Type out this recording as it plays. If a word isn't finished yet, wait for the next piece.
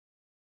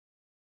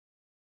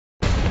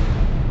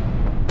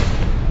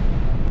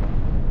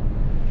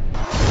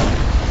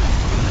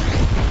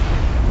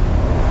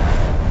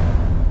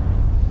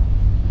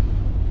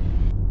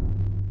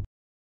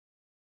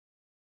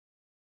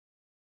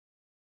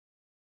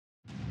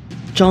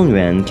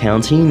Zhongyuan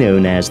County,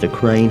 known as the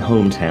crane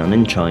hometown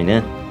in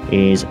China,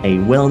 is a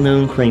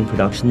well-known crane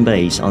production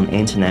base on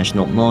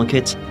international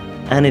markets,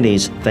 and it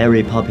is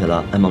very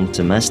popular among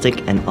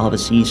domestic and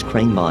overseas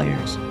crane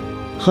buyers.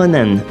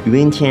 Henan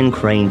Yuntian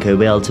Crane Co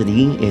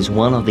Ltd is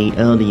one of the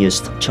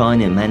earliest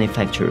China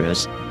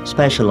manufacturers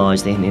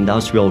specialized in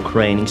industrial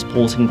crane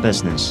exporting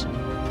business.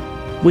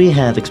 We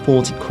have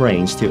exported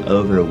cranes to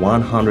over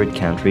 100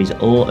 countries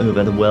all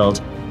over the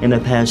world in the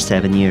past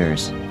 7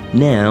 years.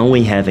 Now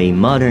we have a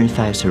modern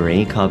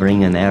factory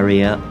covering an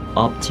area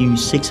up to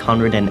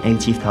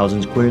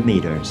 680,000 square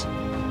meters.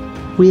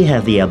 We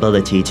have the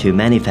ability to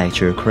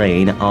manufacture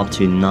crane up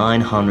to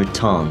 900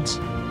 tons.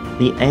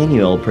 The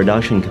annual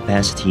production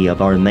capacity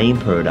of our main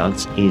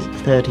products is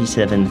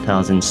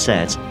 37,000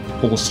 sets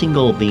for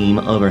single beam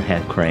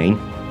overhead crane,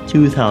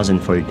 2,000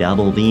 for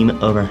double beam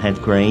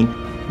overhead crane,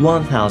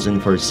 1,000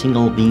 for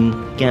single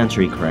beam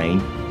gantry crane,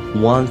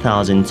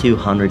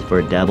 1,200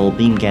 for double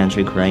beam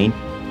gantry crane,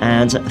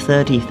 and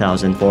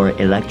 30,000 for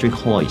electric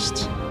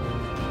hoists.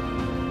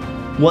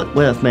 What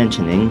worth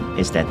mentioning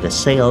is that the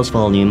sales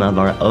volume of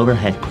our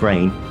overhead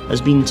crane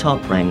has been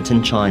top-ranked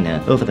in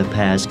China over the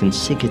past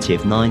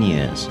consecutive 9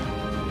 years.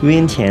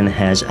 Yuntian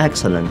has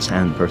excellent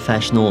and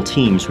professional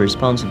teams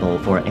responsible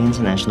for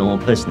international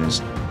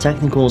business,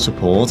 technical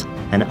support,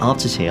 and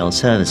after-sales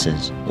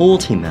services. All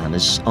team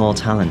members are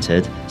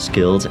talented,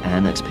 skilled,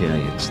 and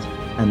experienced,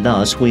 and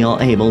thus we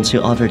are able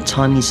to offer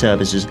timely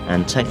services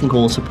and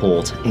technical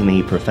support in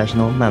a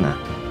professional manner.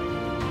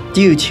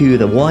 Due to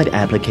the wide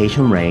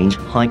application range,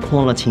 high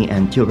quality,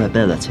 and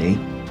durability,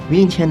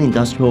 Yuntian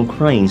industrial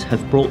cranes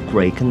have brought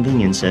great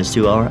conveniences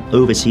to our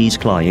overseas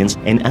clients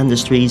in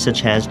industries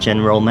such as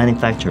general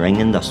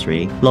manufacturing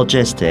industry,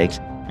 logistics,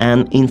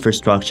 and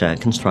infrastructure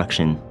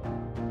construction.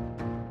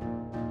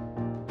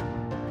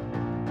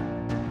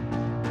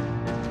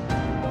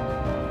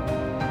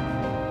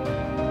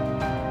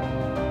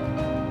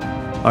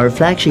 Our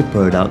flagship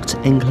products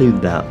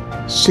include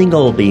the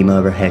single beam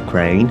overhead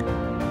crane,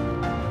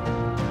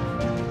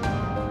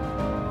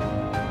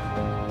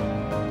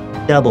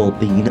 double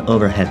beam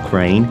overhead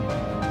crane,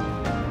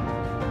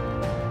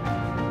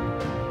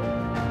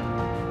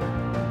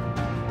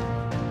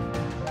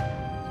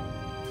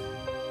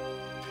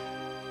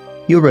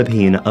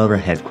 European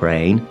overhead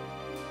crane,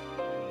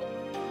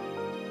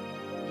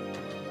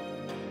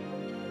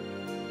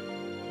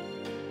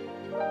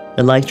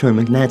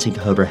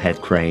 electromagnetic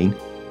overhead crane,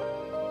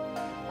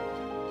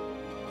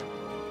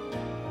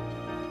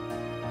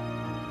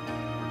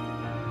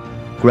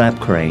 grab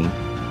crane,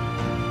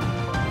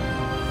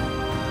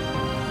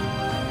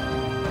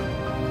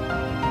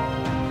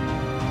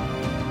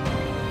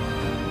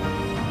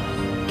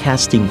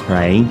 casting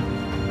crane,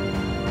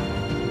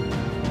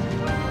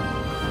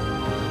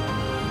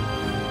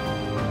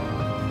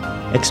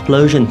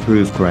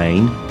 explosion-proof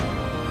crane,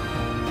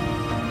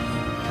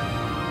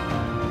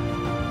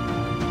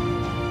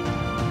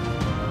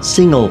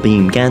 single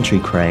beam gantry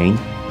crane,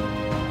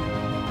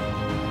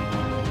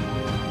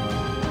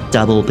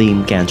 double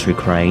beam gantry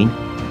crane,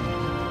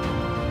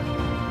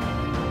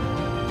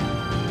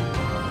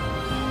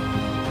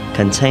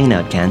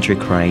 container gantry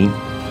crane,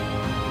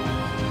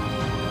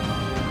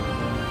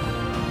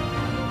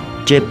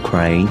 jib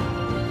crane,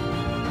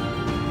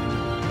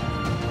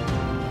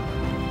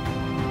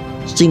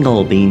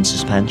 single beam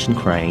suspension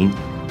crane,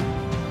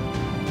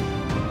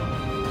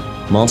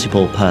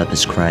 multiple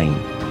purpose crane.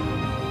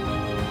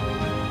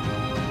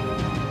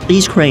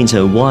 These cranes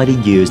are widely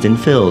used in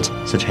fields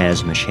such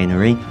as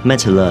machinery,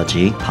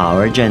 metallurgy,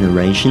 power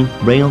generation,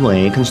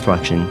 railway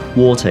construction,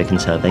 water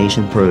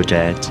conservation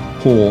projects,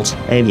 port,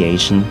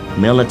 aviation,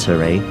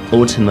 military,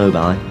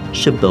 automobile,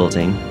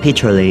 shipbuilding,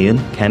 petroleum,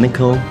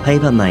 chemical,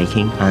 paper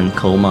making, and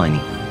coal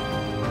mining.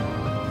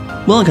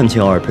 Welcome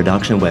to our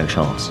production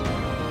workshops.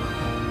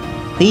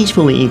 These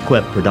fully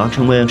equipped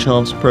production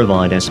workshops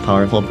provide us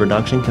powerful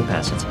production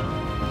capacity.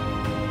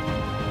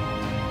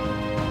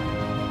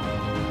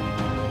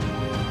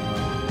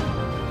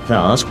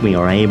 Thus, we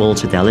are able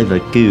to deliver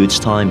goods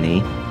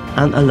timely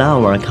and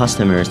allow our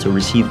customers to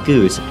receive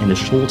goods in the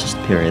shortest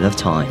period of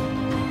time.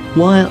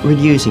 While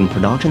reducing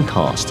production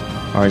cost,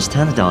 our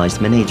standardized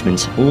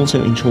management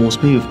also ensures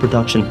smooth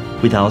production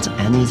without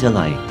any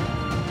delay.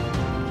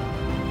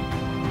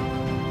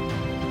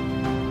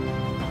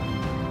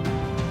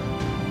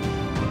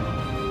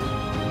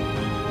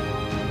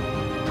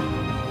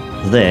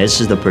 This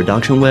is the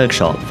production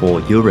workshop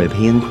for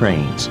European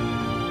cranes.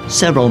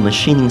 Several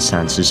machining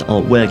sensors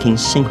are working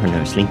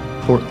synchronously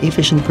for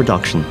efficient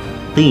production.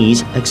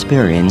 These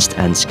experienced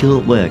and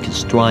skilled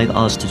workers drive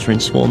us to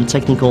transform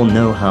technical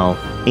know-how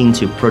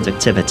into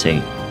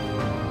productivity.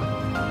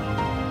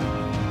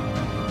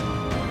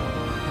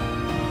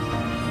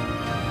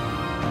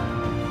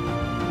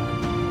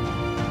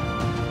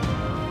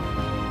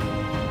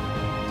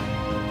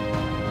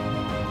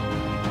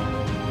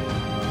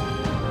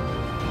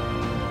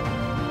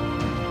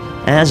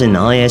 As an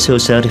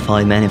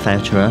ISO-certified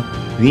manufacturer,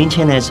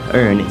 Yuntian has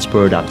earned its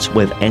products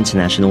with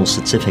international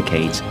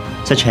certificates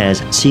such as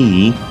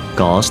CE,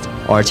 GOST,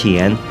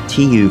 RTN,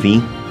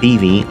 TUV,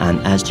 BV and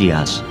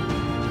SGS.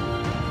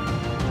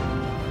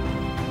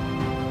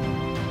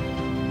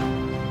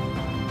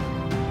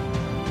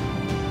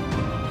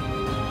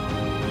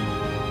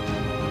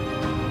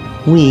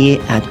 We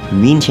at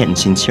Yuntian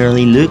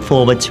sincerely look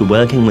forward to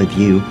working with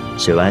you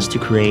so as to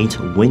create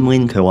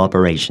win-win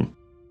cooperation.